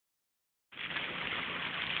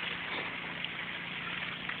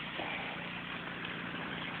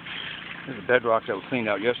Here's the bedrock that we cleaned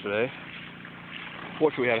out yesterday.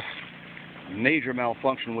 Fortunately, we had a major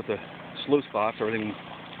malfunction with the sluice box. Everything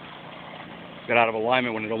got out of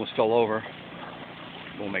alignment when it almost fell over.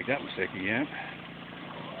 Won't make that mistake again.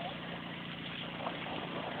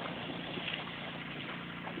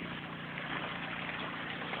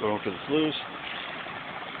 Go over to the sluice.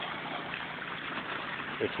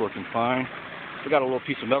 It's working fine. We got a little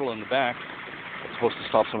piece of metal in the back. It's supposed to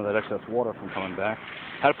stop some of that excess water from coming back.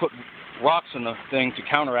 Had to put rocks in the thing to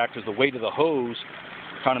counteract as the weight of the hose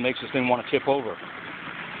kind of makes this thing want to tip over.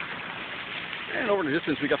 And over in the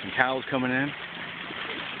distance we got some cows coming in.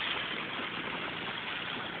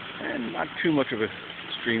 And not too much of a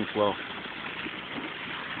stream flow.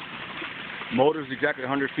 Motor's exactly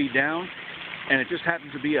 100 feet down, and it just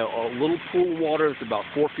happens to be a little pool of water that's about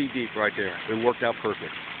 4 feet deep right there. It worked out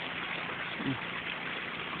perfect.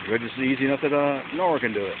 Dredge is easy enough that Nora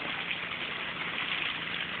can do it.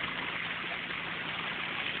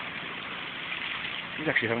 He's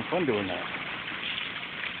actually having fun doing that.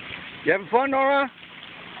 You having fun, Nora?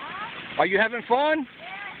 Are you having fun?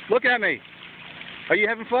 Yeah. Look at me. Are you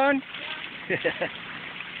having fun? Yeah.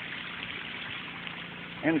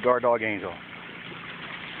 And the guard dog Angel.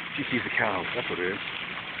 She sees the cows. That's what it is.